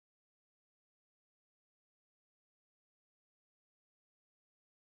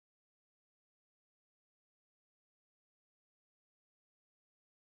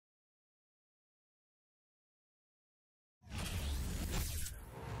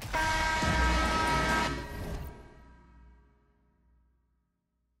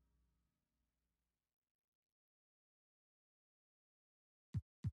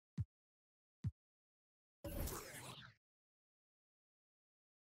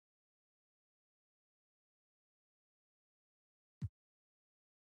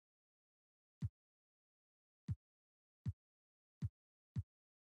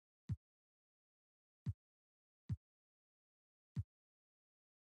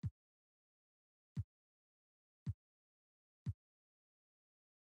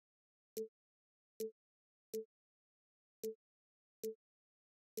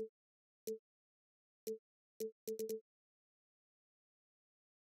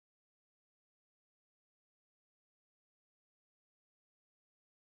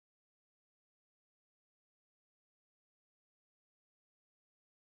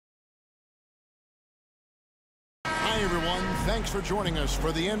Hey everyone, thanks for joining us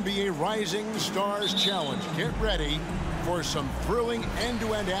for the NBA Rising Stars Challenge. Get ready for some thrilling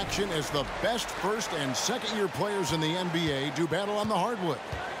end-to-end action as the best first and second-year players in the NBA do battle on the hardwood.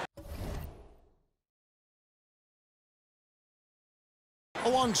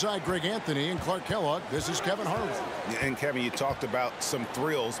 Alongside Greg Anthony and Clark Kellogg, this is Kevin Harlan. And Kevin, you talked about some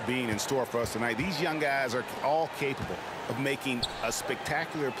thrills being in store for us tonight. These young guys are all capable of making a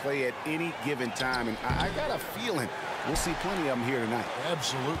spectacular play at any given time. And I got a feeling we'll see plenty of them here tonight.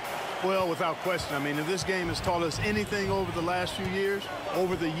 Absolutely. Well, without question. I mean, if this game has taught us anything over the last few years,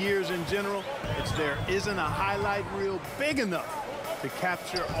 over the years in general, it's there isn't a highlight reel big enough to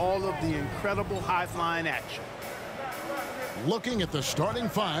capture all of the incredible high-flying action. Looking at the starting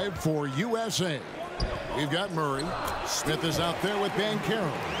five for USA. We've got Murray. Smith is out there with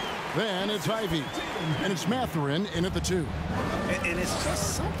Banchero. Then it's Ivy. And it's Mathurin in at the 2. And it's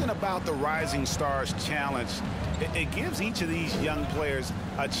just something about the Rising Stars Challenge. It gives each of these young players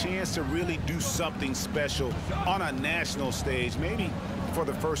a chance to really do something special on a national stage, maybe for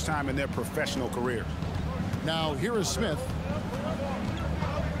the first time in their professional career. Now here is Smith.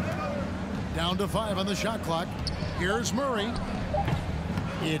 Down to 5 on the shot clock. Here's Murray.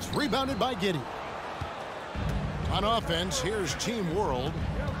 It's rebounded by Giddey. On offense, here's Team World.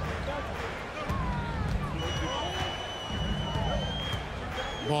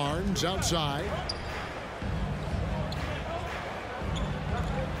 Barnes outside.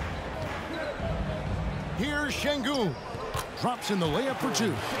 Here's Şengün. Drops in the layup for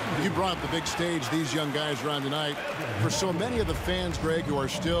 2. You brought up the big stage these young guys are on tonight. For so many of the fans, Greg, who are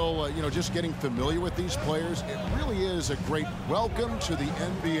still, just getting familiar with these players, it really is a great welcome to the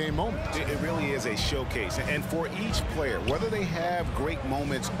NBA moment. It really is a showcase. And for each player, whether they have great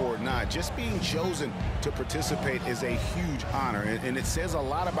moments or not, just being chosen to participate is a huge honor. And it says a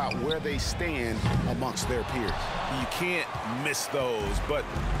lot about where they stand amongst their peers. You can't miss those, but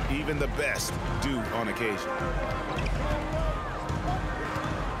even the best do on occasion.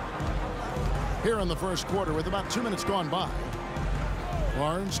 Here in the first quarter with about 2 minutes gone by.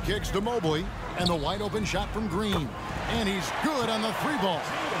 Barnes kicks to Mobley, and the wide open shot from Green. And he's good on the 3-ball.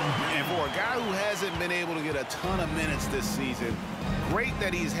 And for a guy who hasn't been able to get a ton of minutes this season, great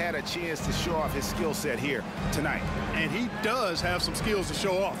that he's had a chance to show off his skill set here tonight. And he does have some skills to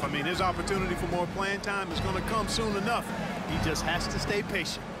show off. I mean, his opportunity for more playing time is going to come soon enough. He just has to stay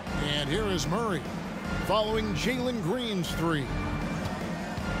patient. And here is Murray following Jalen Green's 3.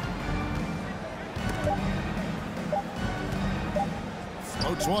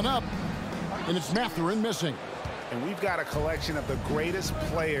 Floats one up, and it's Mathurin missing. And we've got a collection of the greatest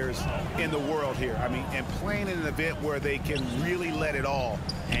players in the world here. I mean, and playing in an event where they can really let it all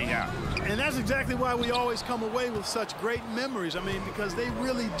hang out. And that's exactly why we always come away with such great memories. I mean, because they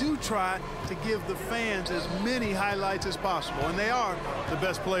really do try to give the fans as many highlights as possible. And they are the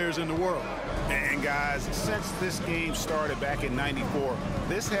best players in the world. And guys, since this game started back in '94,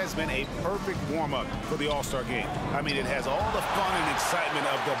 this has been a perfect warm-up for the All-Star game. I mean, it has all the fun and excitement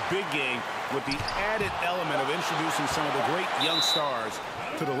of the big game with the added element of introducing some of the great young stars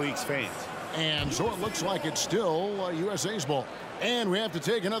to the league's fans. And so it looks like it's still USA's ball. And we have to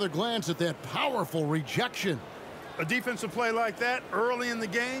take another glance at that powerful rejection. A defensive play like that early in the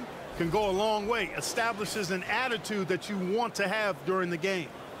game can go a long way. Establishes an attitude that you want to have during the game.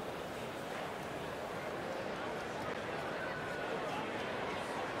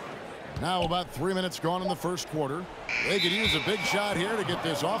 Now about 3 minutes gone in the first quarter. They could use a big shot here to get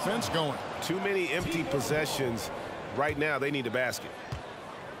this offense going. Too many empty possessions. Right now, they need a basket.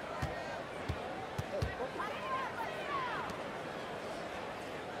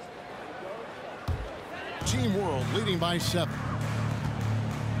 Team World leading by 7.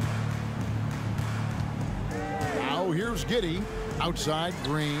 Now here's Giddey. Outside,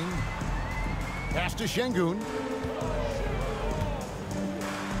 Green. Pass to Şengün.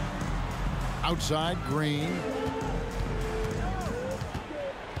 Outside, Green.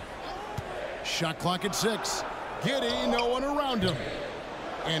 Shot clock at 6. Giddey, no one around him.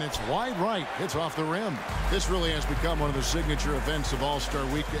 And it's wide right. It's off the rim. This really has become one of the signature events of All-Star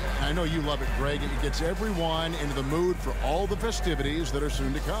Weekend. I know you love it, Greg. It gets everyone into the mood for all the festivities that are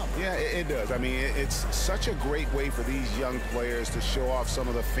soon to come. Yeah, it does. I mean, it's such a great way for these young players to show off some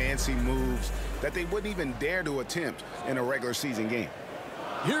of the fancy moves that they wouldn't even dare to attempt in a regular season game.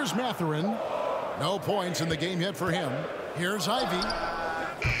 Here's Mathurin. No points in the game yet for him. Here's Ivy.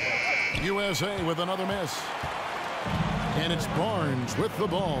 USA with another miss. And it's Barnes with the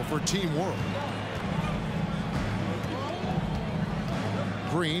ball for Team World.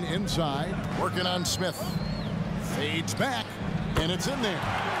 Green inside, working on Smith. Fades back, and it's in there.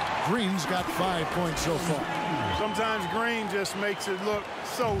 Green's got 5 points so far. Sometimes green just makes it look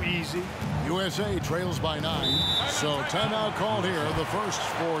so easy. USA trails by 9. So timeout called here, the first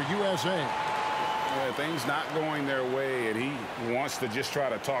for USA. Yeah, things not going their way, and he wants to just try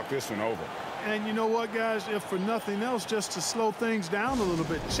to talk this one over. And you know what, guys? If for nothing else, just to slow things down a little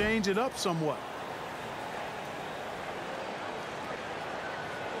bit, change it up somewhat.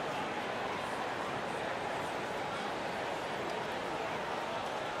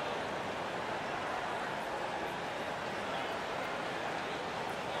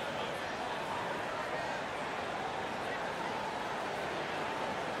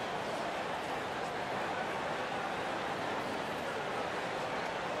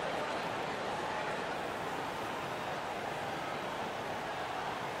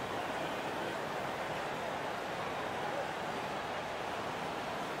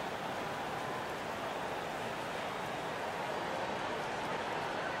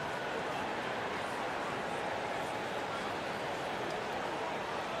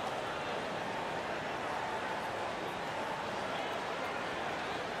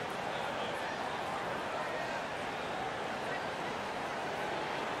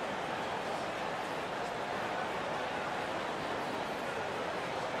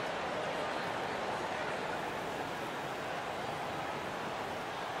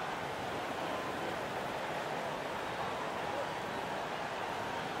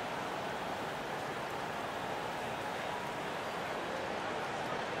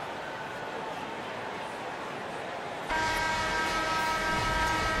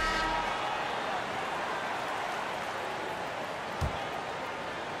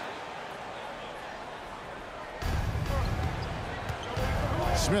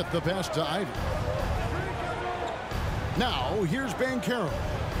 Smith the pass to Ivy. Now here's Banchero,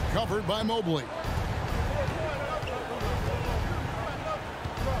 covered by Mobley.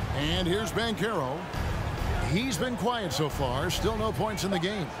 And here's Banchero. He's been quiet so far, still no points in the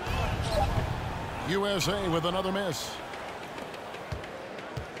game. USA with another miss.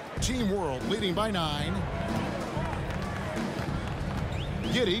 Team World leading by 9.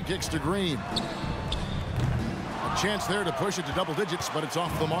 Giddey kicks to Green. A chance there to push it to double digits, but it's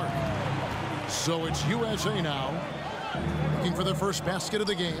off the mark. So it's USA now, looking for their first basket of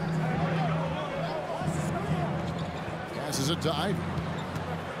the game. Passes it to Ivy.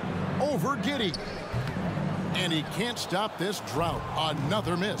 Over Giddey. And he can't stop this drought.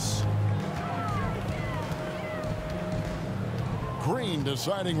 Another miss. Green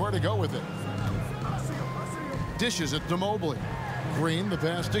deciding where to go with it. Dishes it to Mobley. Green the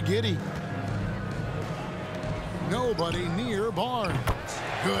pass to Giddey. Nobody near Barnes.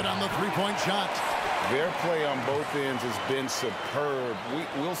 Good on the three-point shot. Their play on both ends has been superb.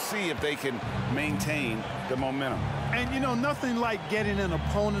 We'll see if they can maintain the momentum. And, you know, nothing like getting an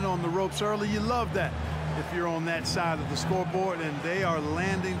opponent on the ropes early. You love that if you're on that side of the scoreboard, and they are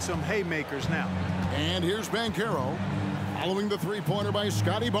landing some haymakers now. And here's Banchero, following the three-pointer by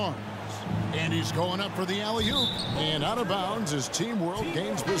Scotty Barnes. And he's going up for the alley-oop. And out of bounds as Team World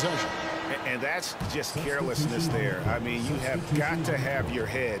gains possession. And that's just carelessness there. I mean, you have got to have your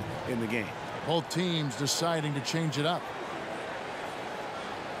head in the game. Both teams deciding to change it up.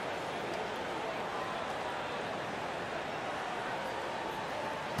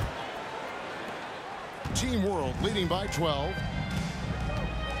 Team World leading by 12.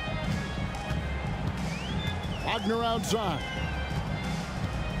 Wagner outside.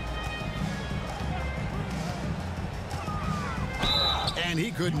 And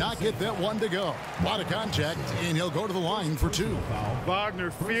he could not get that one to go. A lot of contact, and he'll go to the line for 2.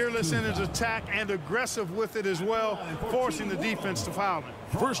 Wagner fearless in his attack and aggressive with it as well, forcing the defense to foul him.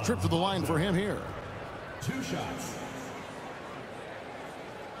 First trip to the line for him here. 2 shots.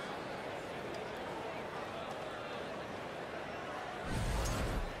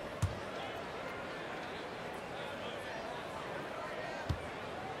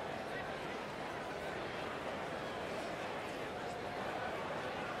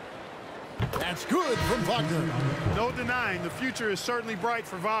 That's good from Wagner. No denying, the future is certainly bright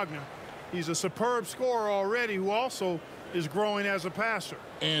for Wagner. He's a superb scorer already who also is growing as a passer.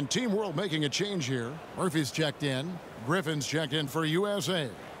 And Team World making a change here. Murphy's checked in. Griffin's checked in for USA.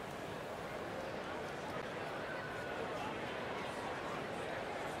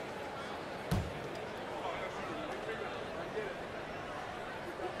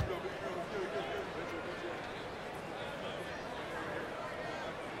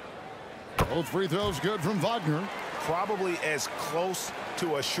 Both free throws good from Wagner. Probably as close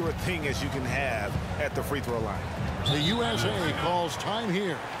to a sure thing as you can have at the free throw line. The USA calls time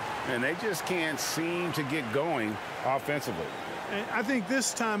here. And they just can't seem to get going offensively. And I think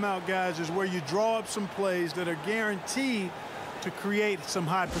this timeout, guys, is where you draw up some plays that are guaranteed to create some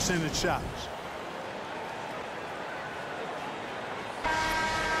high percentage shots.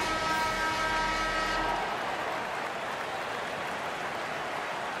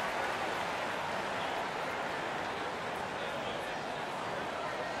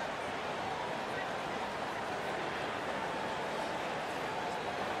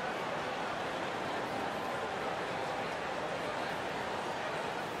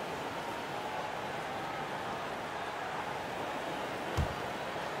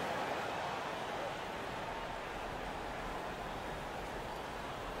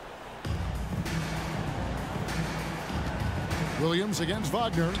 Williams against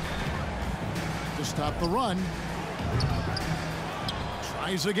Wagner to stop the run.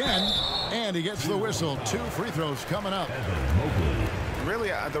 Tries again, and he gets the whistle. 2 free throws coming up. Really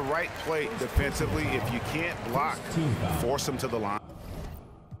the right play defensively. If you can't block, force them to the line.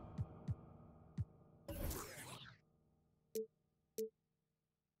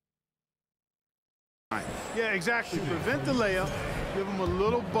 Yeah, exactly. Prevent the layup, give them a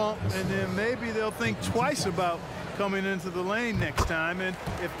little bump, and then maybe they'll think twice about coming into the lane next time. And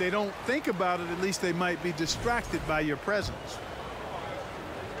if they don't think about it, at least they might be distracted by your presence.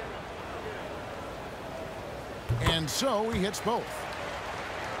 And so he hits both.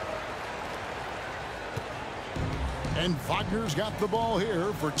 And Wagner's got the ball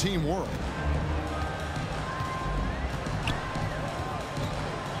here for Team World.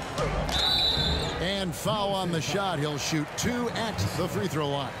 And foul on the shot. He'll shoot 2 at the free throw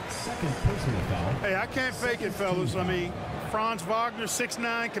line. Second personal foul. Hey, I can't fake it, fellas. I mean, Franz Wagner,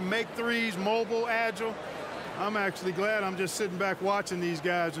 6'9", can make threes, mobile, agile. I'm actually glad I'm just sitting back watching these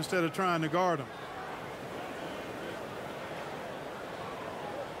guys instead of trying to guard them.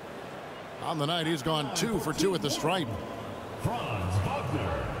 On the night, he's gone 2 for 2 at the stripe. Franz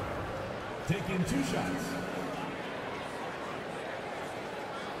Wagner taking 2 shots.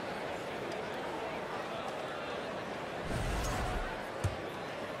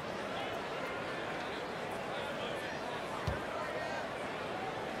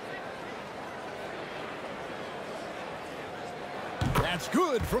 That's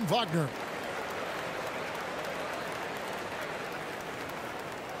good from Wagner.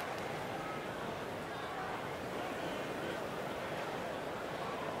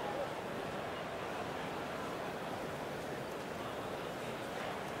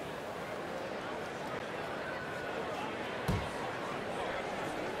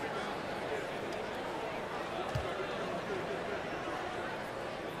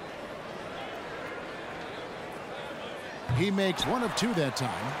 He makes 1 of 2 that time.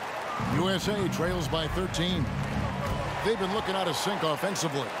 USA trails by 13. They've been looking out of sync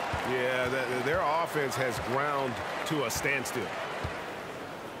offensively. Yeah, their offense has ground to a standstill.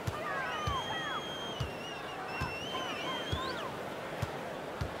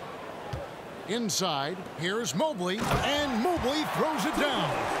 Inside, here's Mobley, and Mobley throws it down.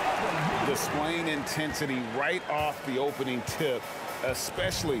 Displaying intensity right off the opening tip,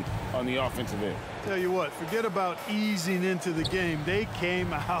 especially on the offensive end. Tell you what, forget about easing into the game. They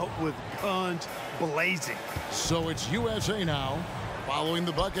came out with guns blazing. So it's USA now, following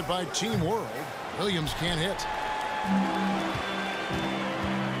the bucket by Team World. Williams can't hit.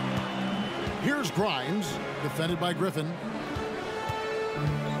 Here's Grimes, defended by Griffin.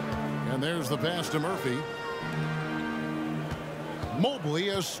 And there's the pass to Murphy. Mobley,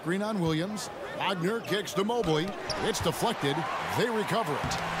 a screen on Williams. Wagner kicks to Mobley. It's deflected. They recover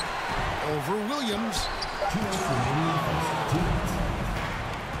it. Over Williams.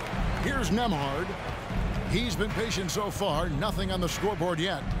 Here's Nemhard. He's been patient so far. Nothing on the scoreboard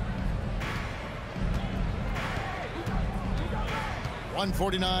yet.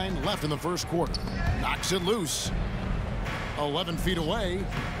 1:49 left in the first quarter. Knocks it loose. 11 feet away.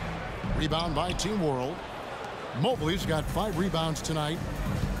 Rebound by Team World. Mobley's got 5 rebounds tonight.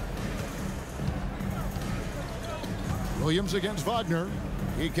 Williams against Wagner.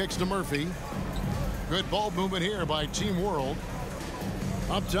 He kicks to Murphy. Good ball movement here by Team World.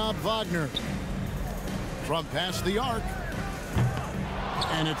 Up top, Wagner. From past the arc.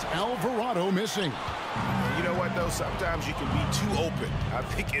 And it's Alvarado missing. You know what, though? Sometimes you can be too open. I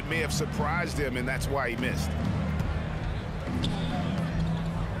think it may have surprised him, and that's why he missed.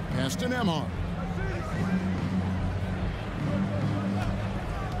 Pass to Nemhard.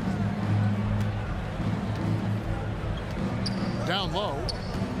 Down low.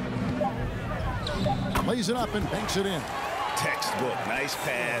 Lays it up and banks it in. Textbook. Nice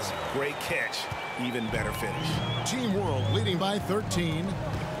pass. Great catch. Even better finish. Team World leading by 13.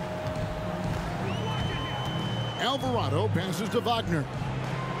 Alvarado passes to Wagner.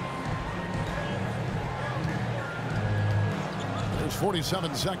 There's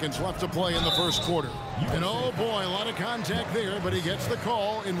 47 seconds left to play in the first quarter. And oh boy, a lot of contact there, but he gets the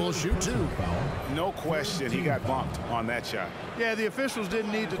call and will shoot two. No question, he got bumped on that shot. Yeah, the officials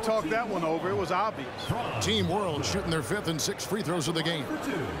didn't need to talk that one over. It was obvious. Team World shooting their 5th and 6th free throws of the game.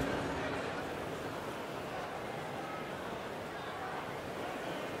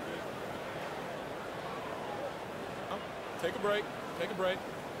 Take a break. Take a break.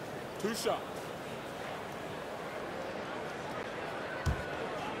 2 shots.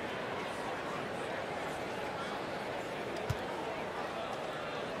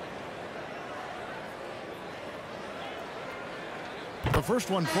 The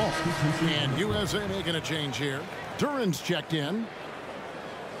first one falls. And USA making a change here. Duran's checked in.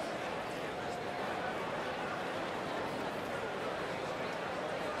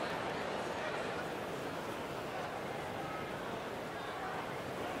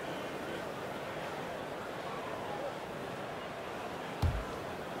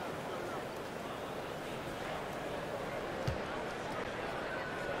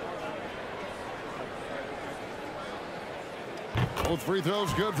 Both free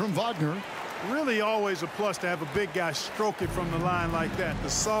throws good from Wagner. Really always a plus to have a big guy stroke it from the line like that. The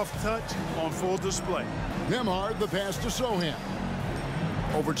soft touch on full display. Nemhard, the pass to Sohan.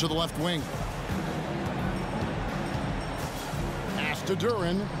 Over to the left wing. Pass to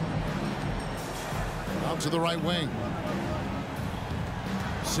Duran. Out to the right wing.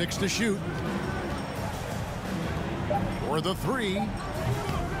 6 to shoot. For the 3.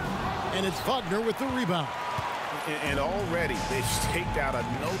 And it's Wagner with the rebound. And already they've staked out a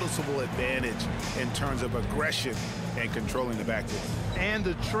noticeable advantage in terms of aggression and controlling the backcourt. And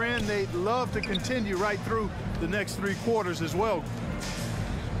the trend they'd love to continue right through the next 3 quarters as well.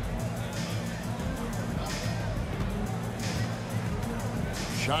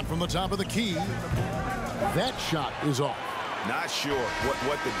 Shot from the top of the key. That shot is off. Not sure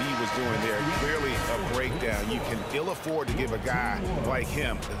what the D was doing there. Clearly a breakdown. You can ill afford to give a guy like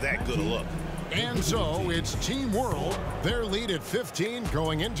him that good a look. And so it's Team World. Their lead at 15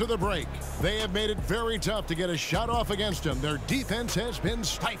 going into the break. They have made it very tough to get a shot off against them. Their defense has been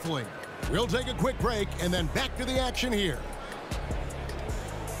stifling. We'll take a quick break and then back to the action here.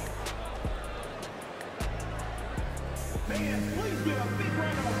 Fans, please give a big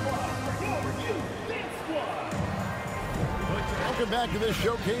round of applause for your review dance squad. Welcome back to this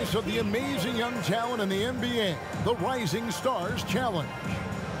showcase of the amazing young talent in the NBA, the Rising Stars Challenge.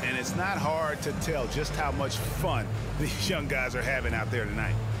 And it's not hard to tell just how much fun these young guys are having out there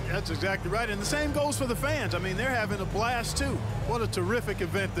tonight. That's exactly right. And the same goes for the fans. I mean, they're having a blast, too. What a terrific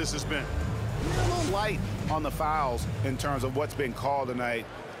event this has been. We're a little light on the fouls in terms of what's been called tonight.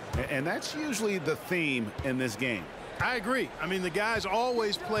 And that's usually the theme in this game. I agree. I mean, the guys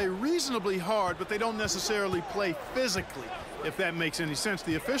always play reasonably hard, but they don't necessarily play physically, if that makes any sense.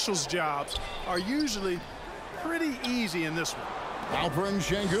 The officials' jobs are usually pretty easy in this one. Alperen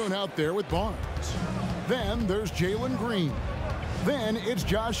Şengün out there with Barnes. Then there's Jalen Green. Then it's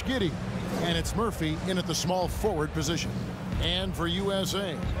Josh Giddey. And it's Murphy in at the small forward position. And for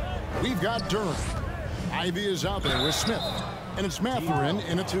USA, we've got Duran. Ivy is out there with Smith. And it's Mathurin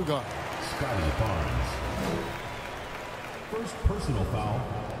in a 2-guard. Scotty Barnes. First personal foul.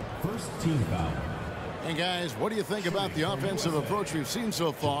 First team foul. And guys, what do you think about the offensive approach we've seen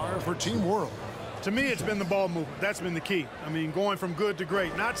so far for Team World? To me, it's been the ball movement. That's been the key. I mean, going from good to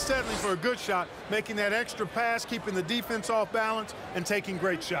great. Not settling for a good shot, making that extra pass, keeping the defense off balance, and taking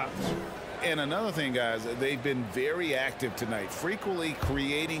great shots. And another thing, guys, they've been very active tonight, frequently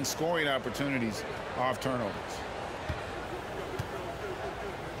creating scoring opportunities off turnovers.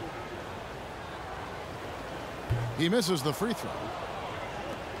 He misses the free throw.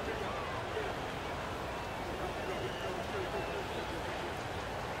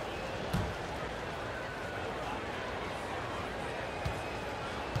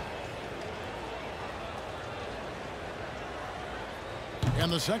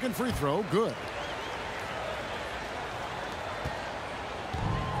 And the second free throw, good.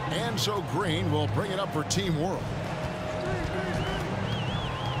 And so Green will bring it up for Team World.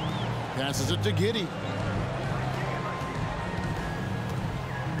 Passes it to Giddey.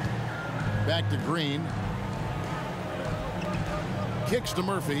 Back to Green. Kicks to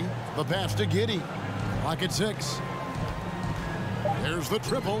Murphy. The pass to Giddey. Clock at 6. There's the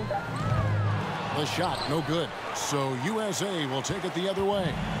triple. The shot, no good. So USA will take it the other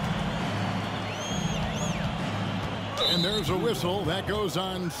way. And there's a whistle. That goes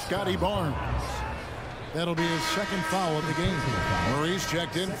on Scotty Barnes. That'll be his second foul of the game. Murray's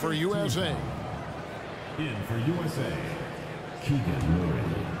checked in for USA. In for USA, Keegan Murray.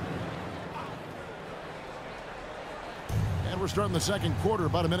 And we're starting the second quarter,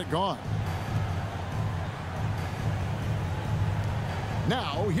 about a minute gone.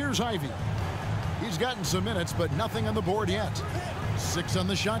 Now, here's Ivy. He's gotten some minutes, but nothing on the board yet. 6 on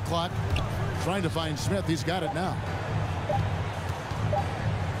the shot clock. Trying to find Smith. He's got it now.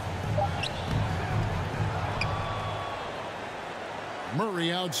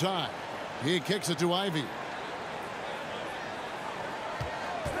 Murray outside. He kicks it to Ivy.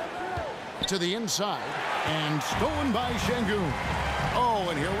 To the inside. And stolen by Şengün. Oh,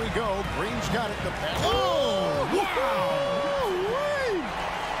 and here we go. Green's got it. The pass. Oh, wow.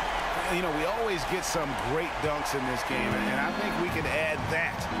 You know, we always get some great dunks in this game, and I think we can add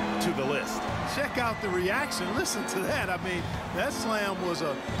that to the list. Check out the reaction. Listen to that. I mean, that slam was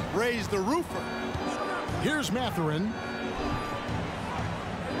a raise the roofer. Here's Mathurin.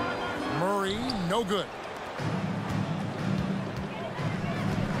 Murray, no good.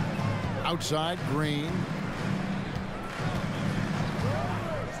 Outside, Green.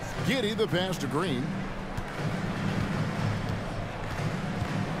 Giddey, the pass to Green.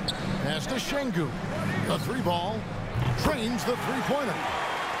 Pass to Şengün. The 3-ball. Trains the 3-pointer.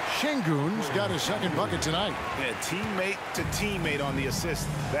 Şengün's got his second bucket tonight. Yeah, teammate to teammate on the assist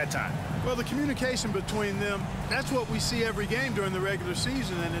that time. Well, the communication between them, that's what we see every game during the regular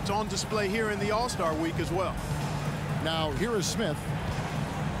season, and it's on display here in the All-Star week as well. Now, here is Smith.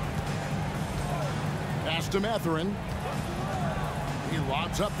 Pass to Mathurin. He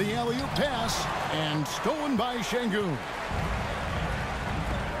lobs up the alley-oop pass, and stolen by Şengün.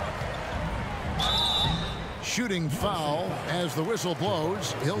 Shooting foul as the whistle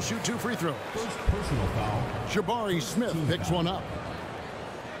blows. He'll shoot 2 free throws. First personal foul. Jabari Smith picks one up.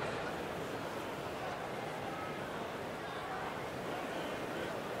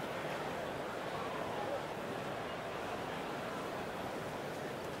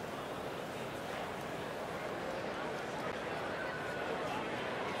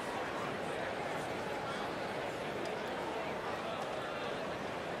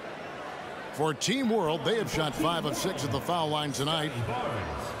 For Team World, they have shot 5 of 6 at the foul line tonight.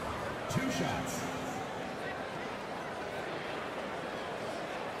 Barnes, 2 shots.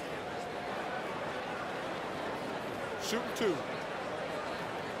 Shooting 2.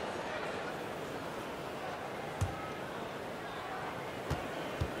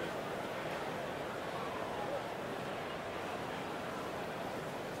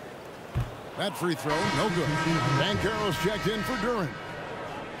 That free throw, no good. Banchero's checked in for Duren.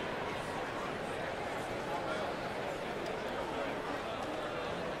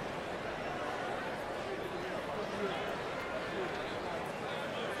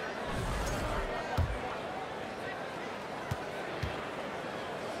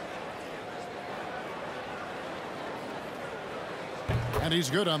 And he's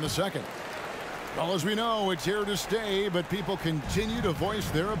good on the second. Well, as we know, it's here to stay, but people continue to voice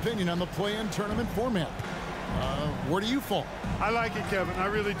their opinion on the play-in tournament format. Where do you fall? I like it, Kevin. I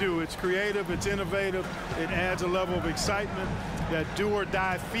really do. It's creative. It's innovative. It adds a level of excitement, that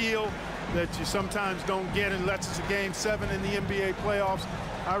do-or-die feel that you sometimes don't get unless it's a Game 7 in the NBA playoffs.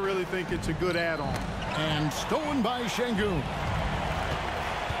 I really think it's a good add-on. And stolen by Şengün.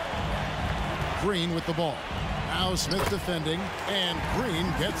 Green with the ball. Now Smith defending, and Green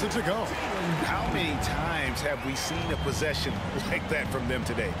gets it to go. How many times have we seen a possession like that from them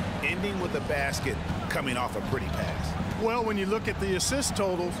today, ending with a basket coming off a pretty pass? Well, when you look at the assist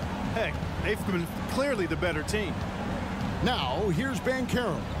totals, heck, they've been clearly the better team. Now, here's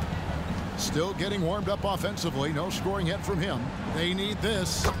Banchero. Still getting warmed up offensively. No scoring yet from him. They need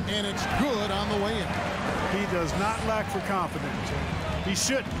this, and it's good on the way in. He does not lack for confidence. He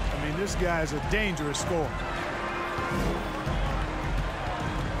shouldn't. I mean, this guy's a dangerous scorer.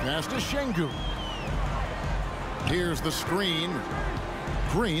 Pass to Şengün. Here's the screen.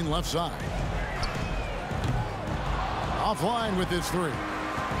 Green left side. Offline with his 3.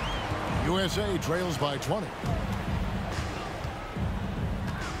 USA trails by 20.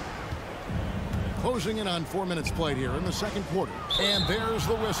 Closing in on 4 minutes played here in the second quarter. And there's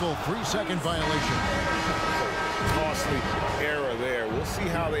the whistle. 3-second violation. Costly error there. We'll see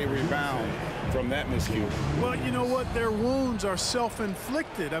how they rebound from that miscue. Well, you know what? Their wounds are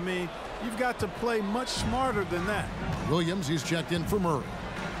self-inflicted. I mean, you've got to play much smarter than that. Williams, he's checked in for Murray.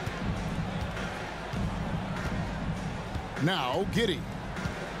 Now, Giddey.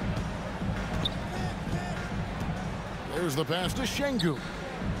 There's the pass to Şengün.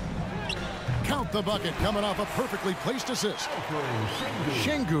 Count the bucket coming off a perfectly placed assist.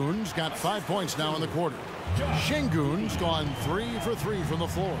 Şengün's got 5 points now in the quarter. Şengün's gone 3 for 3 from the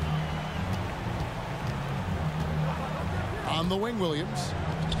floor. On the wing, Williams.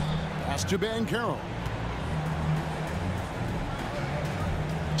 Pass to Bancaro.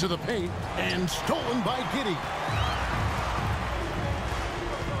 To the paint, and stolen by Giddey.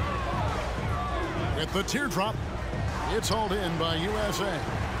 With the teardrop, it's hauled in by USA.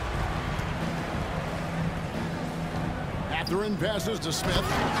 Catherine passes to Smith,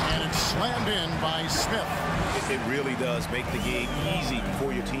 and it's slammed in by Smith. It really does make the game easy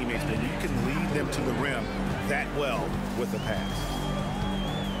for your teammates when you can lead them to the rim that well with the pass.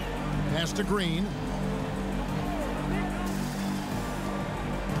 Pass to Green.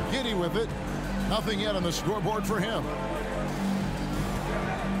 Giddey with it. Nothing yet on the scoreboard for him.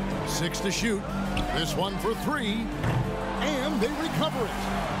 6 to shoot. This one for 3. And they recover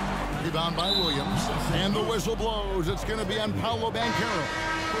it. Rebound by Williams. And the whistle blows. It's going to be on Paolo Bancaro.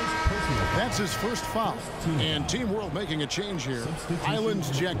 That's his first foul. And Team World making a change here.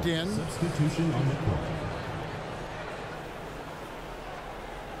 Islands checked in. Substitution on the court.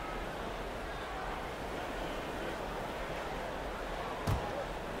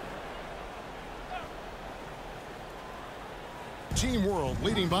 Team World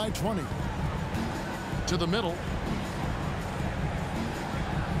leading by 20. To the middle.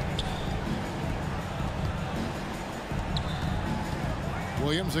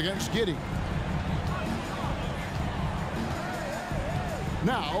 Williams against Giddey.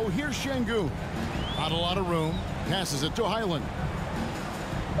 Now here's Şengün. Not a lot of room. Passes it to Highland.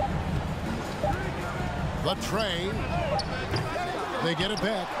 The tray. They get it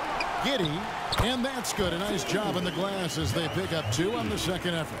back. Giddey. And that's good. A nice job in the glass as they pick up 2 on the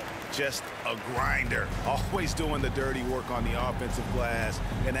second effort. Just a grinder. Always doing the dirty work on the offensive glass.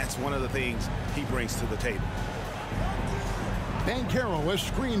 And that's one of the things he brings to the table. Bancaro is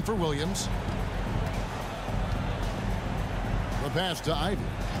screened for Williams. The pass to Ivy.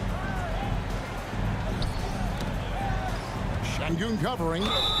 Şengün covering.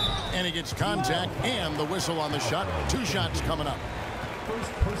 And he gets contact and the whistle on the shot. 2 shots coming up.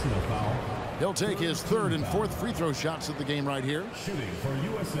 First personal foul. He'll take his 3rd and 4th free throw shots of the game right here. Shooting for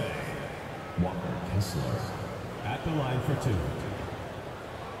USA. Walker Kessler at the line for 2.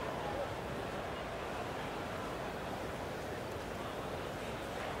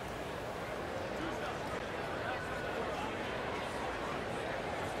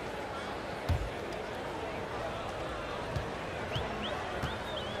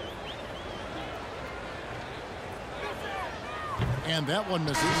 And that one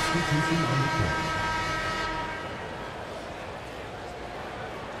misses.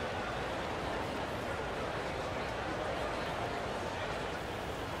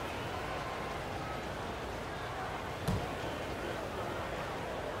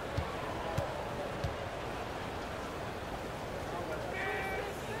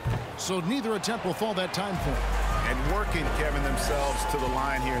 So neither attempt will fall that time for him. And working, Kevin, themselves to the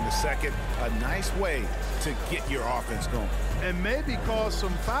line here in the second. A nice way to get your offense going. And maybe cause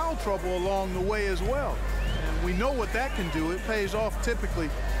some foul trouble along the way as well. And we know what that can do. It pays off typically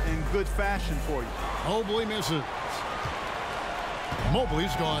in good fashion for you. Mobley misses.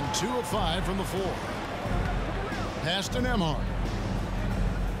 Mobley's gone 2 of 5 from the floor. Pass to Nembhard.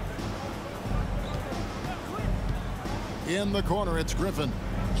 In the corner, it's Griffin.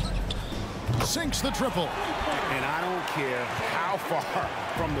 Sinks the triple. And I don't care how far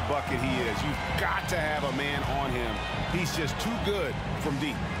from the bucket he is. You've got to have a man on him. He's just too good from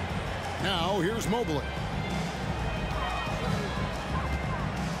deep. Now here's Mobley.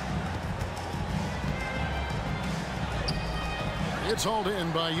 It's hauled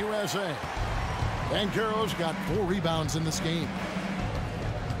in by USA. Bancaro's got 4 rebounds in this game.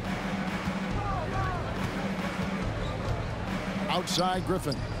 Outside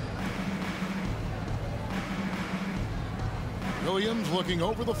Griffin. Williams looking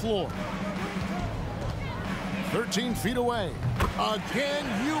over the floor. 13 feet away. Again,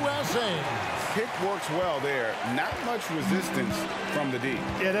 USA. Kick works well there. Not much resistance from the D.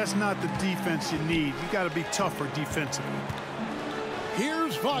 Yeah, that's not the defense you need. You got to be tougher defensively.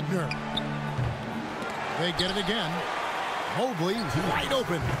 Here's Wagner. They get it again. Mobley wide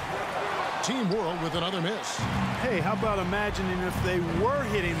open. Team World with another miss. Hey, how about imagining if they were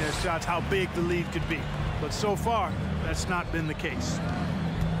hitting their shots, how big the lead could be. But so far, that's not been the case.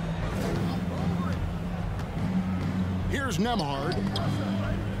 Here's Nembhard.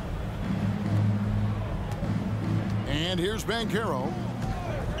 And here's Bancaro.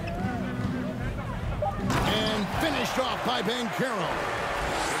 And finished off by Bancaro.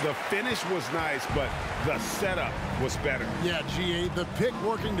 The finish was nice, but the setup was better. Yeah, GA, the pick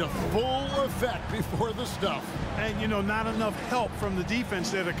working to full effect before the stuff. And, you know, not enough help from the defense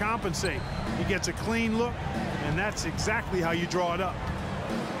there to compensate. He gets a clean look, and that's exactly how you draw it up.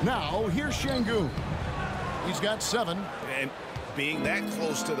 Now, here's Şengün. He's got 7. And being that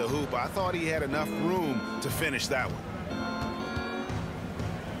close to the hoop, I thought he had enough room to finish that one.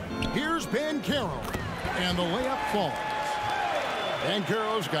 Here's Banchero, and the layup falls.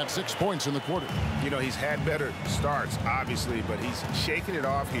 Banchero's got 6 points in the quarter. You know, he's had better starts, obviously, but he's shaking it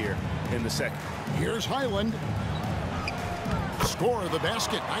off here in the second. Here's Highland. Score of the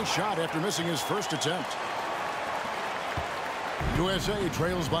basket. Nice shot after missing his first attempt. USA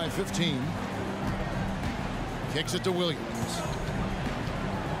trails by 15. Kicks it to Williams.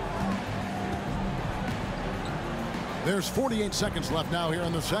 There's 48 seconds left now here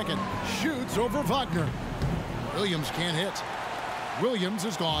in the second. Shoots over Wagner. Williams can't hit. Williams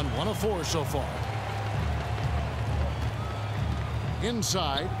has gone 1 of 4 so far.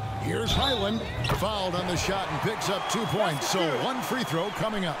 Inside, here's Highland. Fouled on the shot and picks up 2 points. So 1 free throw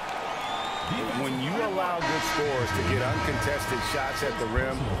coming up. When you allow good scores to get uncontested shots at the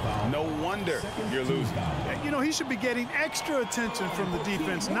rim, no wonder you're losing. You know, he should be getting extra attention from the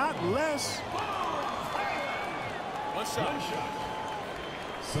defense, not less. One shot.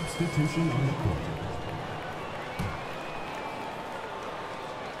 Substitution on the court.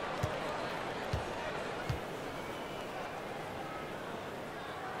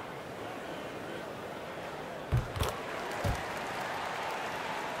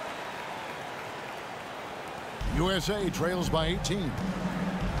 USA trails by 18.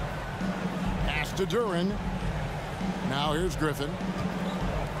 Pass to Duren. Now here's Griffin.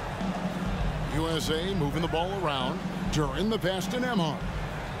 USA moving the ball around. Duren the pass to Nembhard.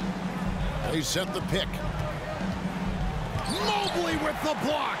 They set the pick. Mobley with the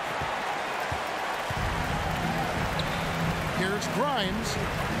block. Here's Grimes.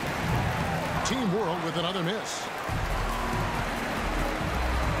 Team World with another miss.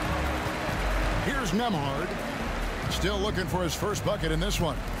 Here's Nembhard. Still looking for his first bucket in this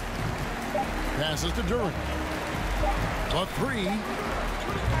one. Passes to Duren. A 3.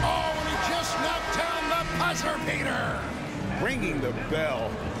 Oh, and he just knocked down the buzzer beater. Ringing the bell.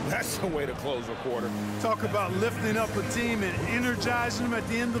 That's the way to close a quarter. Talk about lifting up a team and energizing them at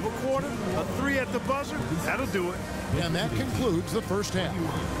the end of a quarter. A 3 at the buzzer, that'll do it. And that concludes the first half.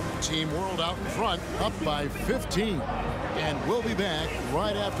 Team World out in front, up by 15. And we'll be back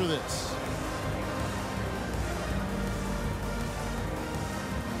right after this.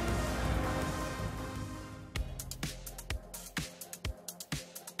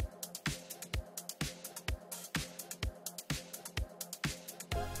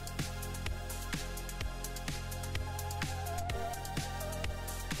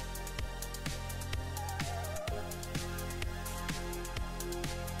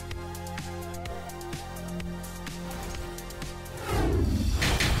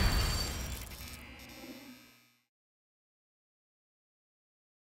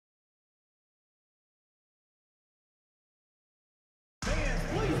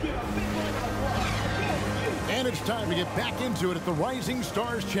 And it's time to get back into it at the Rising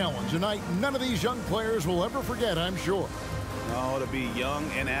Stars Challenge. A night none of these young players will ever forget, I'm sure. Oh, to be young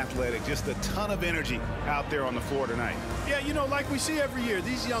and athletic. Just a ton of energy out there on the floor tonight. Yeah, you know, like we see every year,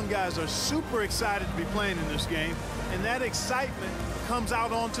 these young guys are super excited to be playing in this game. And that excitement comes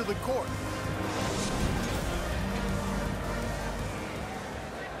out onto the court.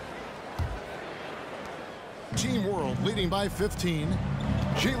 Team World leading by 15.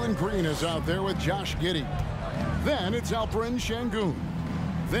 Jalen Green is out there with Josh Giddey. Then it's Alperen Şengün.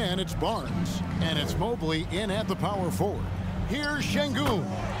 Then it's Barnes. And it's Mobley in at the power forward. Here's Şengün.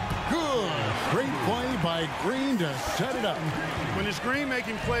 Good. Great play by Green to set it up. When it's Green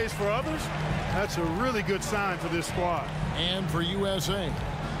making plays for others, that's a really good sign for this squad. And for USA,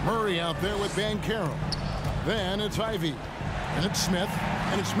 Murray out there with Banchero. Then it's Ivey. And it's Smith.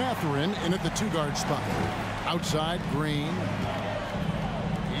 And it's Mathurin in at the 2-guard spot. Outside, Green.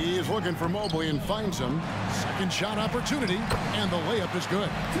 He is looking for Mobley and finds him. Second shot opportunity, and the layup is good.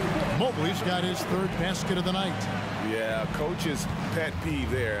 Mobley's got his 3rd basket of the night. Yeah, coach's pet peeve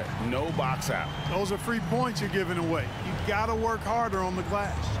there. No box out. Those are free points you're giving away. You got to work harder on the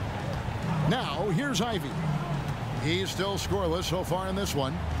glass. Now, here's Ivey. He's still scoreless so far in this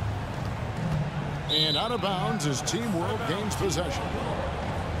one. And out of bounds as Team World gains possession.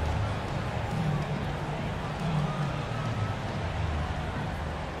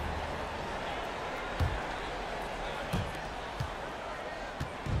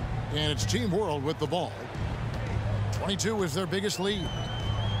 And it's Team World with the ball. 22 is their biggest lead.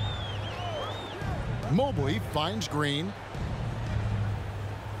 Mobley finds Green.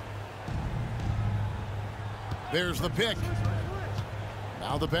 There's the pick.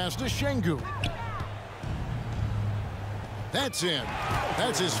 Now the pass to Şengün. That's in.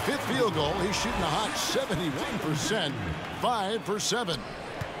 That's his 5th field goal. He's shooting a hot 71%. 5 for 7.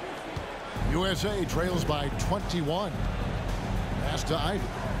 USA trails by 21. Pass to Ivy.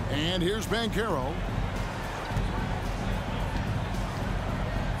 And here's Banchero.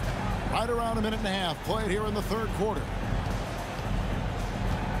 Right around a minute and a half played here in the 3rd quarter.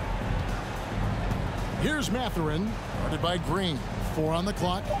 Here's Mathurin, guarded by Green. 4 on the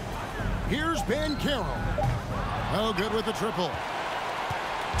clock. Here's Banchero. Oh, good with the triple.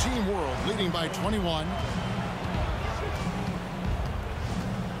 Team World leading by 21.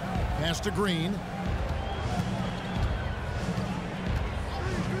 Pass to Green.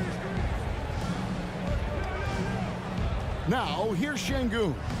 Now, here's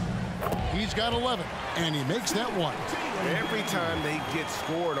Şengün. He's got 11, and he makes that one. Every time they get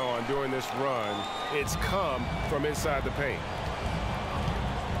scored on during this run, it's come from inside the paint.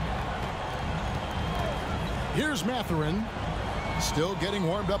 Here's Mathurin. Still getting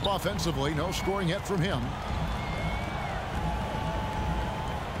warmed up offensively. No scoring yet from him.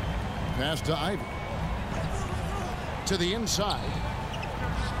 Pass to Ivy. To the inside.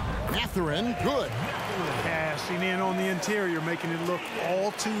 Mathurin, good. Cashing in on the interior, making it look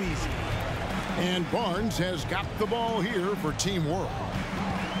all too easy. And Barnes has got the ball here for Team World.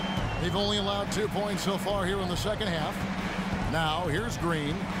 They've only allowed 2 points so far here in the 2nd half. Now, here's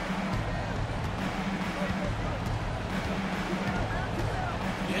Green.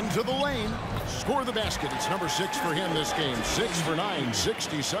 Into the lane. Score the basket. It's number 6 for him this game. 6 for 9,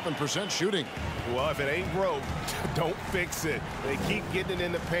 67% shooting. Well, if it ain't broke, don't fix it. They keep getting it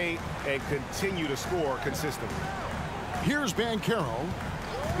in the paint and continue to score consistently. Here's Banchero.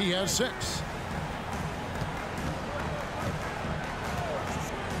 He has 6.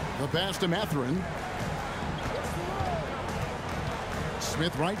 The pass to Mathurin.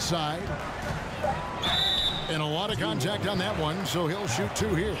 Smith right side. And a lot of contact on that one, so he'll shoot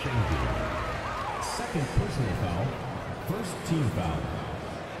 2 here. 2nd personal foul. 1st team foul.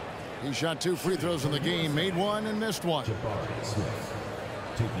 He shot 2 free throws in the game, made 1 and missed 1. Jabari Smith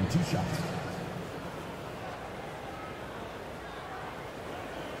taking 2 shots.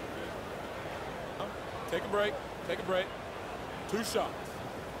 Take a break. Take a break. 2 shots.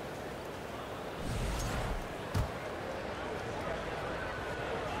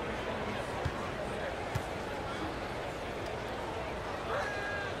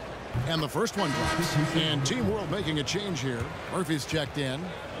 And the first one drops. And Team World making a change here. Murphy's checked in.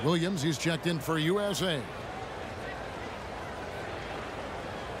 Williams, he's checked in for USA.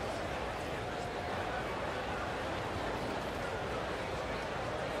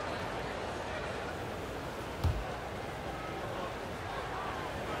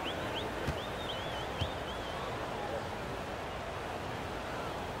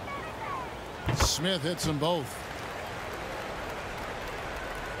 Smith hits them both.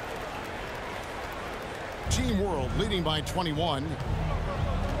 Team World leading by 21.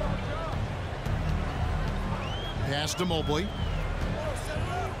 Pass to Mobley.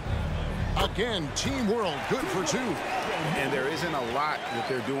 Again, Team World good for 2. And there isn't a lot that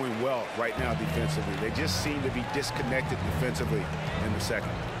they're doing well right now defensively. They just seem to be disconnected defensively in the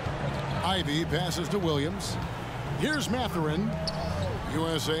 2nd. Ivy passes to Williams. Here's Mathurin.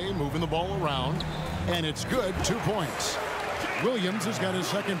 USA moving the ball around. And it's good, 2 points. Williams has got his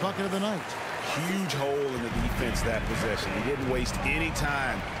 2nd bucket of the night. Huge hole in the defense that possession. He didn't waste any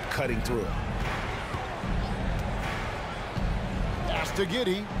time cutting through it. Pass to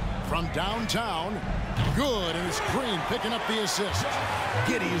Giddey from downtown. Good, and it's Green picking up the assist.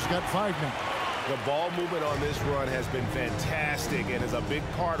 Giddey's got 5 now. The ball movement on this run has been fantastic and is a big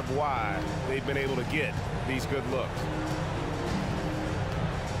part of why they've been able to get these good looks.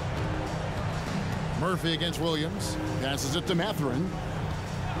 Murphy against Williams. Passes it to Mathurin.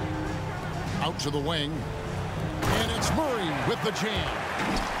 Out to the wing. And it's Murray with the jam.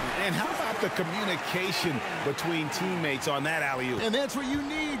 And how about the communication between teammates on that alley-oop? And that's what you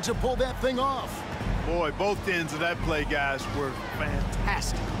need to pull that thing off. Boy, both ends of that play, guys, were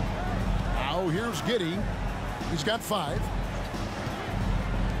fantastic. Now here's Giddey. He's got 5.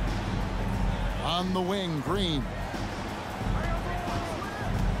 On the wing, Green.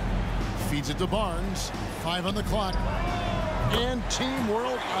 Feeds it to Barnes. 5 on the clock. And Team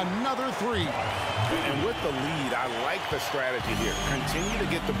World, another 3. And with the lead, I like the strategy here. Continue to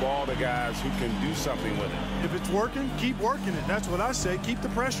get the ball to guys who can do something with it. If it's working, keep working it. That's what I say. Keep the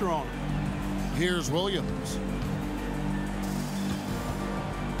pressure on it. Here's Williams.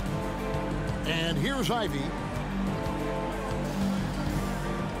 And here's Ivy.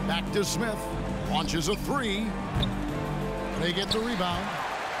 Back to Smith. Launches a three. They get the rebound.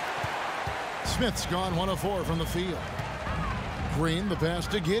 Smith's gone 1 of 4 from the field. Green, the pass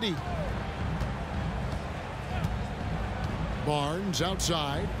to Giddey. Barnes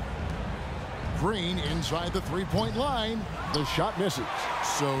outside. Green inside the three-point line. The shot misses.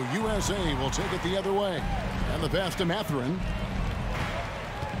 So USA will take it the other way. And the pass to Mathurin.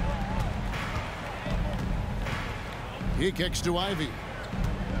 He kicks to Ivy.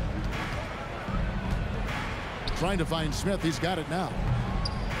 Trying to find Smith. He's got it now.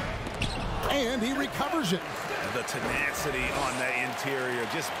 And he recovers it. The tenacity on the interior,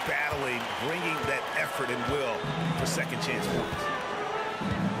 just battling, bringing that effort and will for second chance points.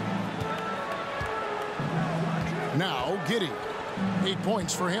 Now Giddey. 8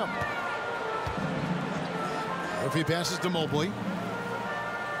 points for him. If he passes to Mobley.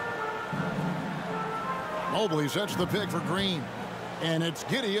 Mobley sets the pick for Green. And it's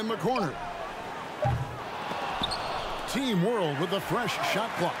Giddey in the corner. Team World with the fresh shot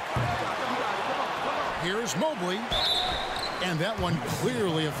clock. Here's Mobley. And that one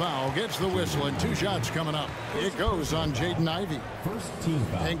clearly a foul. Gets the whistle and 2 shots coming up. It goes on Jaden Ivey. First team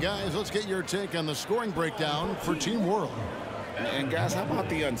foul. And guys, let's get your take on the scoring breakdown for Team World. And guys, how about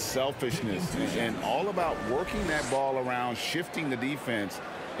the unselfishness and all about working that ball around, shifting the defense,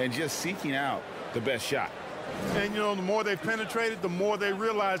 and just seeking out the best shot. And, you know, the more they penetrated, the more they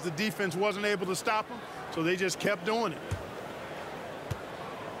realized the defense wasn't able to stop them, so they just kept doing it.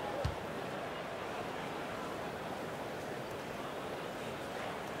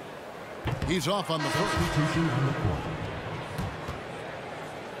 He's off on the first. Substitution on the court.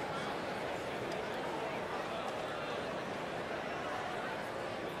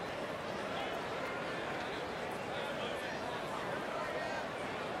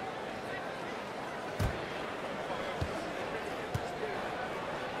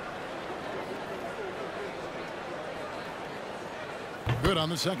 Good on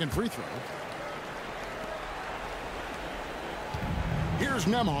the second free throw. Here's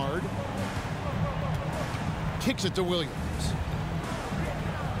Nembhard. Kicks it to Williams.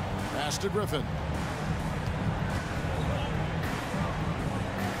 Pass to Griffin.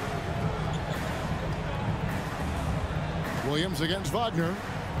 Williams against Wagner.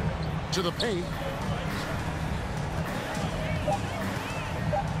 To the paint.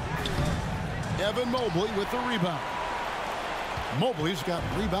 Evan Mobley with the rebound. Mobley's got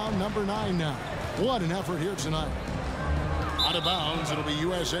rebound number 9 now. What an effort here tonight. Out of bounds, it'll be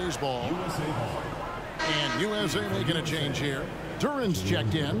USA's ball. USA ball. And USA making a change here. Duran's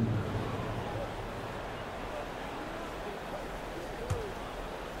checked in.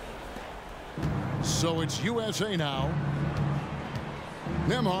 So it's USA now.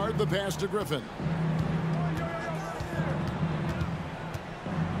 Nembhard, the pass to Griffin.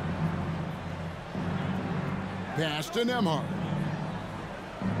 Pass to Nembhard.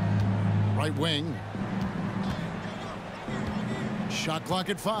 Right wing. Shot clock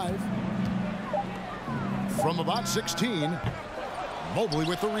at 5. From about 16. Mobley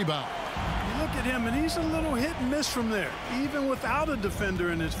with the rebound. You look at him, and he's a little hit and miss from there, even without a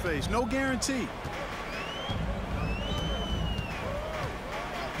defender in his face. No guarantee.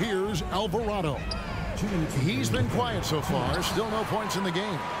 Here's Alvarado. He's been quiet so far. Still no points in the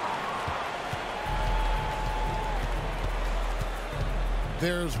game.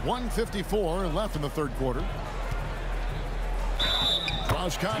 There's 1:54 left in the third quarter.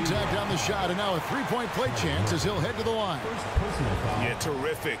 Draws contact on the shot, and now a three-point play chance as he'll head to the line. Yeah,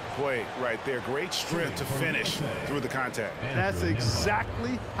 terrific play right there. Great strength to finish through the contact. That's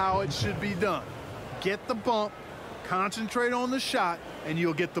exactly how it should be done. Get the bump, concentrate on the shot, and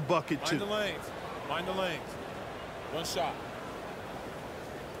you'll get the bucket too. Mind the lanes. Mind the lanes. One shot.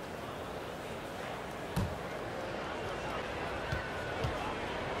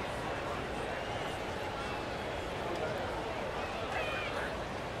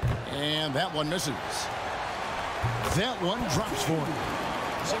 And that one misses. That one drops for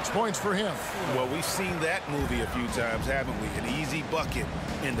him. 6 points for him. Well, we've seen that movie a few times, haven't we? An easy bucket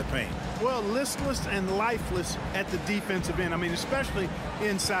in the paint. Well, listless and lifeless at the defensive end. I mean, especially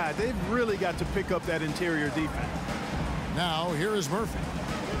inside. They've really got to pick up that interior defense. Now, here is Murphy.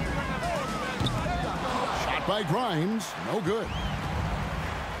 Shot by Grimes. No good.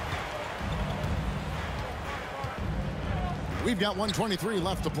 We've got 1:23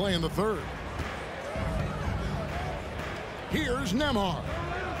 left to play in the third. Here's Nembhard.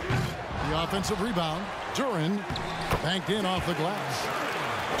 The offensive rebound. Duran banked in off the glass.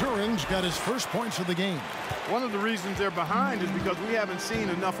 Duran's got his first points of the game. One of the reasons they're behind is because we haven't seen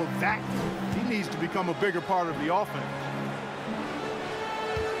enough of that. He needs to become a bigger part of the offense.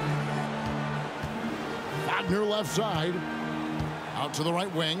 Wagner left side. Out to the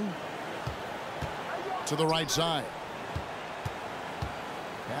right wing. To the right side.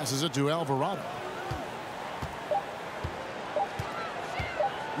 Passes it to Alvarado.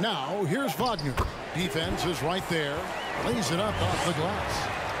 Now, here's Wagner. Defense is right there. Lays it up off the glass.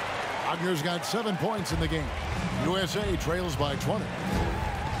 Wagner's got 7 points in the game. USA trails by 20.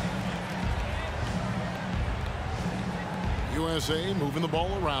 USA moving the ball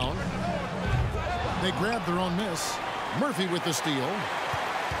around. They grab their own miss. Murphy with the steal.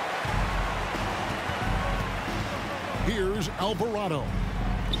 Here's Alvarado.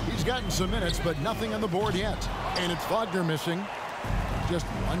 He's gotten some minutes, but nothing on the board yet. And it's Wagner missing. Just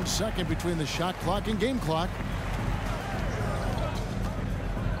 1 second between the shot clock and game clock.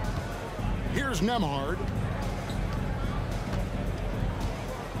 Here's Nembhard.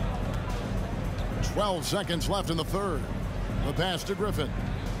 12 seconds left in the third. The pass to Griffin.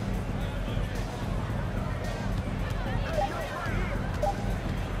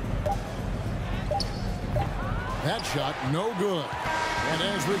 That shot, no good. And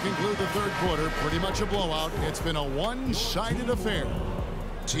as we conclude the third quarter, pretty much a blowout. It's been a one-sided affair.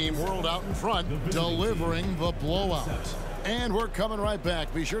 Team World out in front, delivering the blowout. And we're coming right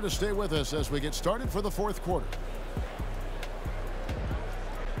back. Be sure to stay with us as we get started for the fourth quarter.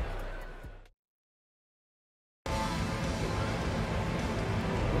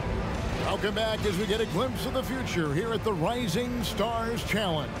 Welcome back as we get a glimpse of the future here at the Rising Stars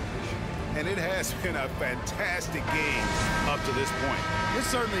Challenge. And it has been a fantastic game up to this point. It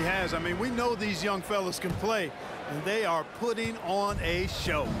certainly has. I mean, we know these young fellas can play, and they are putting on a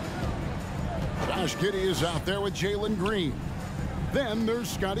show. Josh Giddey is out there with Jalen Green. Then there's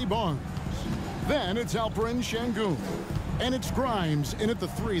Scotty Barnes. Then it's Alperen Şengün. And it's Grimes in at the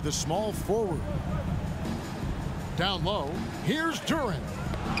 3, the small forward. Down low, here's Duran.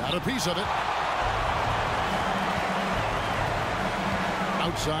 Got a piece of it.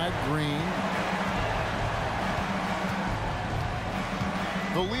 Outside, Green.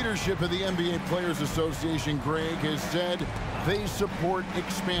 The leadership of the NBA Players Association, Greg, has said they support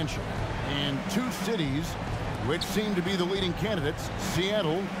expansion. And 2 cities which seem to be the leading candidates,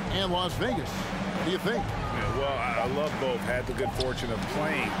 Seattle and Las Vegas. What do you think? Yeah, well, I love both. Had the good fortune of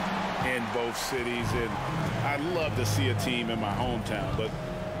playing in both cities, and I'd love to see a team in my hometown. But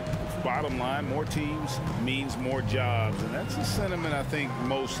bottom line, more teams means more jobs, and that's a sentiment I think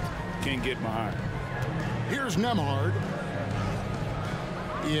most can get behind. Here's Nembhard.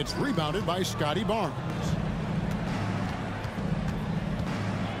 It's rebounded by Scotty Barnes.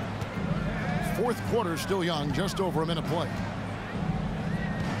 Fourth quarter still young, just over a minute play.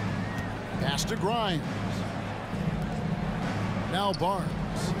 Pass to Grimes. Now Barnes.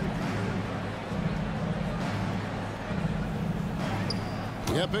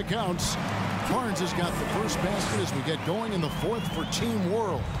 Yep, it counts. Barnes has got the first basket as we get going in the fourth for Team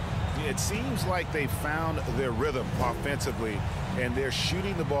World. It seems like they found their rhythm offensively, and they're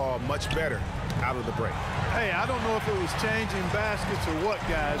shooting the ball much better out of the break. Hey, I don't know if it was changing baskets or what,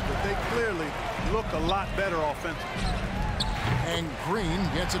 guys, but they clearly look a lot better offensively. And Green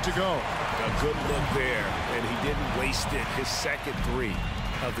gets it to go. A good look there, and he didn't waste it. His second 3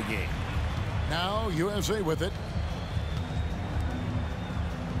 of the game. Now USA with it.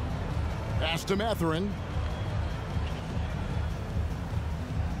 Pass to Mathurin.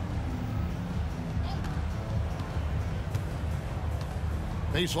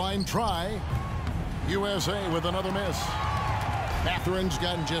 Baseline try. USA with another miss. Mathurin's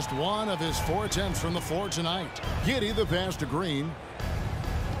gotten just 1 of his 4 attempts from the floor tonight. Giddey the pass to Green.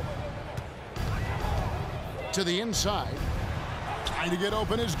 To the inside. Trying to get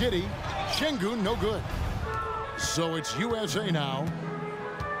open is Giddey. Şengün no good. So it's USA now.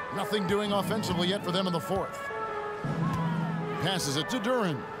 Nothing doing offensively yet for them in the fourth. Passes it to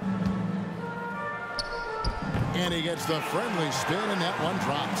Duran. And he gets the friendly spin, and that one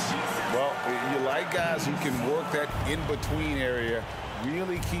drops. Well, you like guys who can work that in-between area.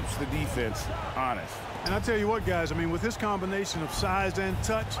 Really keeps the defense honest. And I tell you what, guys, I mean, with this combination of size and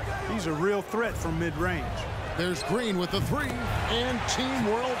touch, he's a real threat from mid-range. There's Green with the 3, and Team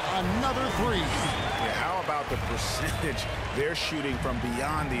World another 3. Yeah, how about the percentage they're shooting from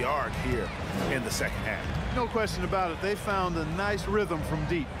beyond the arc here in the second half? No question about it. They found a nice rhythm from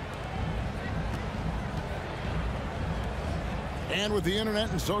deep. And with the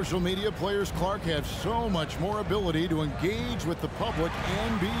internet and social media, players Clark have so much more ability to engage with the public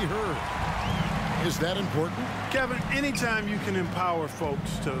and be heard. is that important? Kevin, anytime you can empower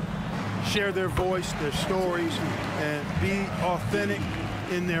folks to share their voice, their stories, and be authentic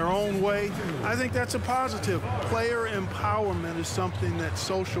in their own way, I think that's a positive. Player empowerment is something that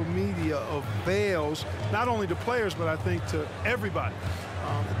social media avails, not only to players, but I think to everybody.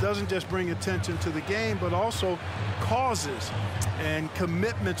 It doesn't just bring attention to the game, but also causes and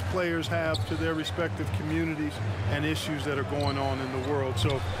commitments players have to their respective communities and issues that are going on in the world.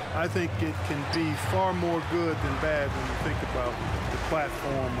 So I think it can be far more good than bad when you think about the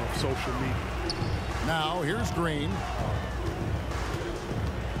platform of social media. Now here's Green.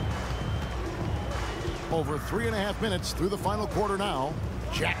 Over 3.5 minutes through the final quarter now.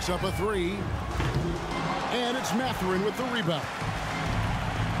 Jacks up a three. And it's Mathurin with the rebound.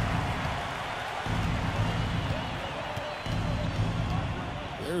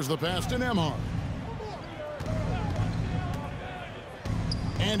 There's the pass to Nembhard.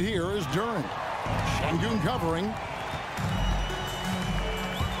 And here is Duren. Şengün covering.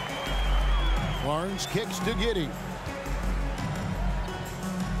 Barnes kicks to Giddey.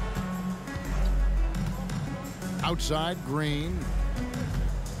 Outside, Green.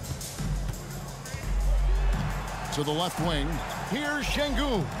 To the left wing. Here's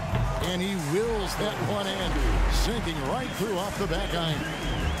Şengün. And he wills that one in, sinking right through off the back iron.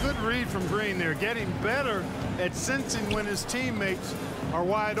 Good read from Green there, getting better at sensing when his teammates are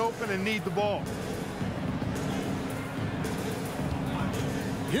wide open and need the ball.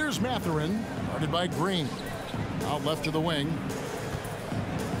 Here's Mathurin, guarded by Green. Out left to the wing.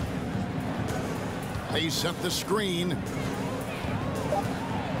 They set the screen.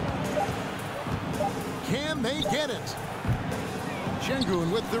 Can they get it?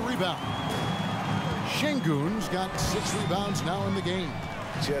 Şengün with the rebound. Şengün's got 6 rebounds now in the game.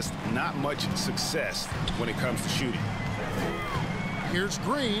 Just not much success when it comes to shooting. Here's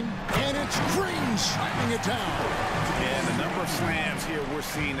Green, and it's Green slamming it down. And the number of slams here we're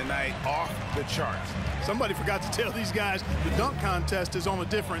seeing tonight off the charts. Somebody forgot to tell these guys the dunk contest is on a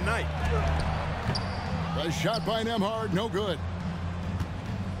different night. A shot by Nembhard, no good.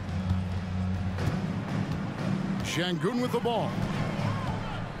 Şengün with the ball.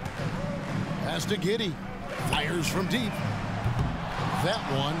 Pass to Giddey. Fires from deep. That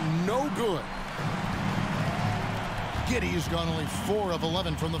one, no good. Giddey's gone only 4 of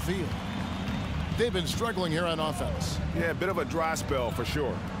 11 from the field. They've been struggling here on offense. Yeah, a bit of a dry spell for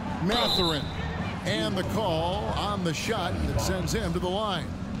sure. Mathurin. And the call on the shot that sends him to the line.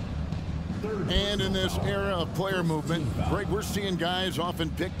 And in this era of player movement, Greg, we're seeing guys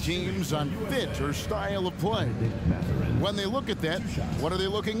often pick teams on fit or style of play. When they look at that, what are they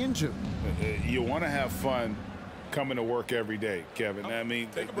looking into? You want to have fun coming to work every day, Kevin. I mean,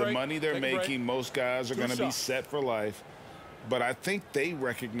 the money they're making, most guys are going to be set for life. But I think they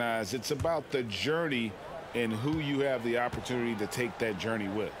recognize it's about the journey and who you have the opportunity to take that journey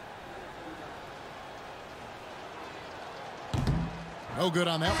with. No good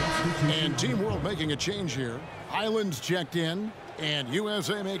on that one. And Team World making a change here. Highlands checked in, and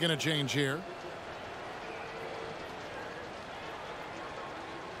USA making a change here.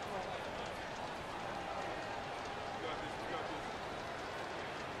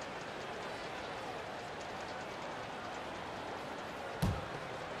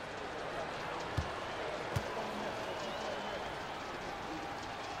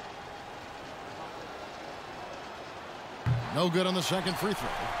 No good on the second free throw.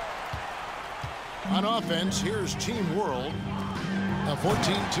 On offense, here's Team World. A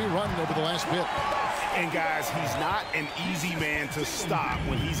 14-2 run over the last bit. And guys, he's not an easy man to stop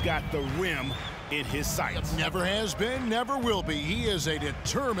when he's got the rim in his sights. Never has been, never will be. He is a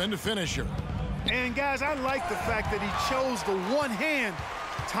determined finisher. And guys, I like the fact that he chose the one-hand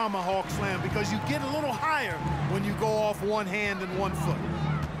tomahawk slam because you get a little higher when you go off one hand and one foot.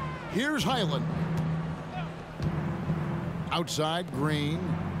 Here's Highland. Outside, Green.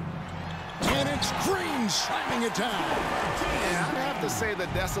 And it's Green slamming it down. And I have to say the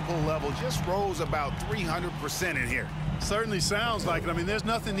decibel level just rose about 300% in here. Certainly sounds like it. I mean, there's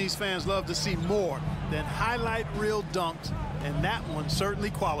nothing these fans love to see more than highlight reel dunks, and that one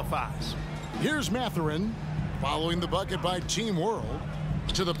certainly qualifies. Here's Mathurin, following the bucket by Team World.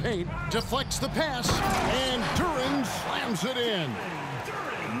 To the paint, deflects the pass, and Duren slams it in.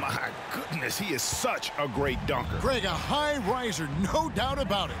 My goodness, he is such a great dunker. Greg, a high riser, no doubt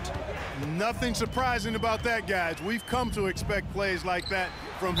about it. Nothing surprising about that, guys. We've come to expect plays like that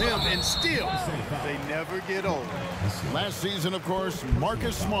from him, and still, they never get old. Last season, of course,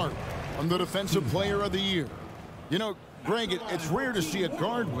 Marcus Smart won the Defensive Player of the Year. You know, Greg, it's rare to see a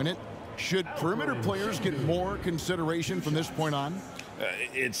guard win it. Should perimeter players get more consideration from this point on?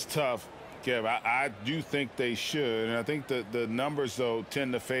 It's tough. Kev, I do think they should. And I think the numbers, though,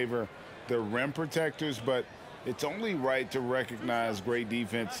 tend to favor the rim protectors. But it's only right to recognize great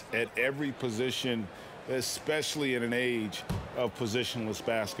defense at every position, especially in an age of positionless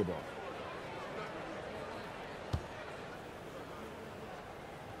basketball.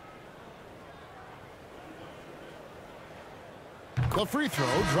 The free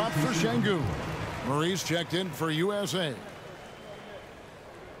throw dropped for Şengün. Murray's checked in for USA.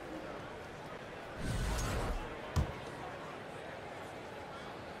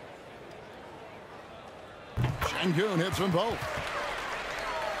 Şengün hits them both.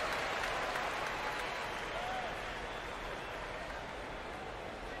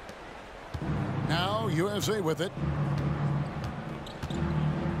 Now USA with it.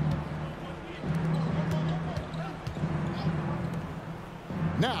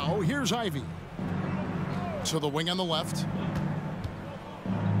 Now here's Ivy. To the wing on the left.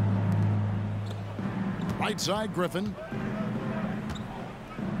 Right side, Griffin.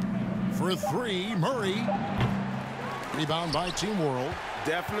 For three, Murray. Rebound by Team World.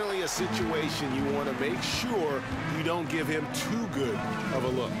 Definitely a situation you want to make sure you don't give him too good of a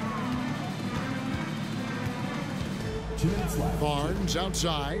look. 2 minutes left. Barnes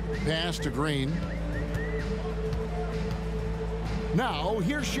outside. Pass to Green. Now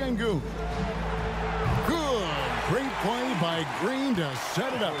here's Şengün. Good. Great play by Green to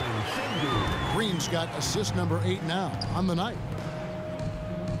set it up. Green's got assist number 8 now on the night.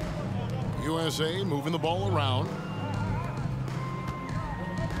 USA moving the ball around.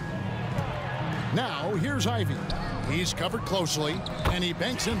 Now here's Ivy. He's covered closely, and he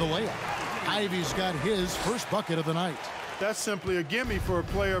banks in the layup. Ivy's got his first bucket of the night. That's simply a gimme for a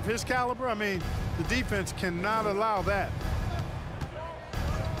player of his caliber. I mean, the defense cannot allow that.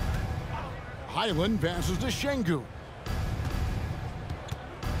 Highland passes to Şengün.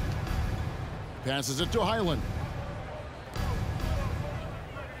 Passes it to Highland.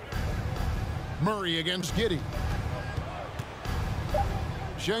 Murray against Giddey.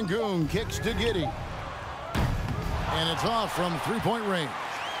 Şengün kicks to Giddey. And it's off from three-point range.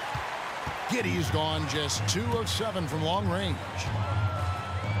 Giddey's gone just 2 of 7 from long range.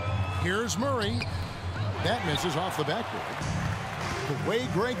 Here's Murray. That misses off the backboard. The way,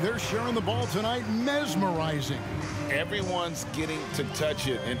 Greg, they're sharing the ball tonight, mesmerizing. Everyone's getting to touch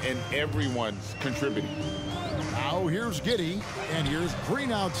it, and everyone's contributing. Now here's Giddey, and here's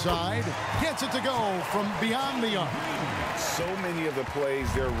Green outside. Gets it to go from beyond the arc. So many of the plays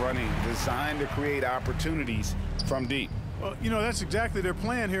they're running designed to create opportunities from deep. Well, you know, that's exactly their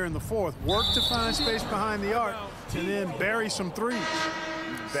plan here in the fourth. Work to find space behind the arc and then bury some threes.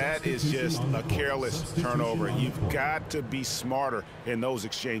 That is just a careless turnover. You've got to be smarter in those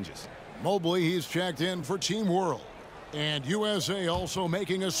exchanges. Mobley, he's checked in for Team World. And USA also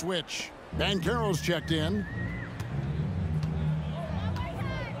making a switch. Banchero's checked in.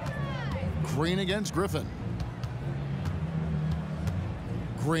 Green against Griffin.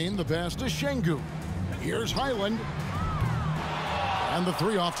 Green, the pass to Şengün. Here's Highland. And the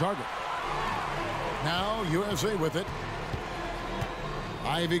three off target. Now USA with it.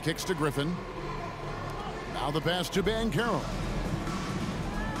 Ivy kicks to Griffin. Now the pass to Banchero.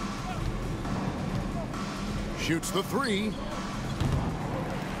 Shoots the three.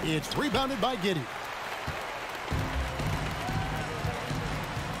 It's rebounded by Giddey.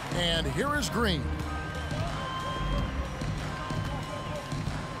 And here is Green.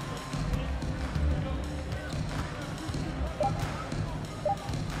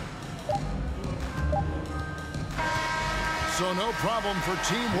 So no problem for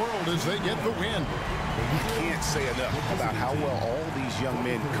Team World as they get the win. You can't say enough about how well all these young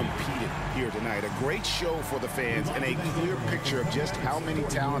men competed here tonight. A great show for the fans and a clear picture of just how many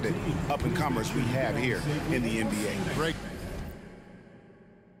talented up-and-comers we have here in the NBA. Great.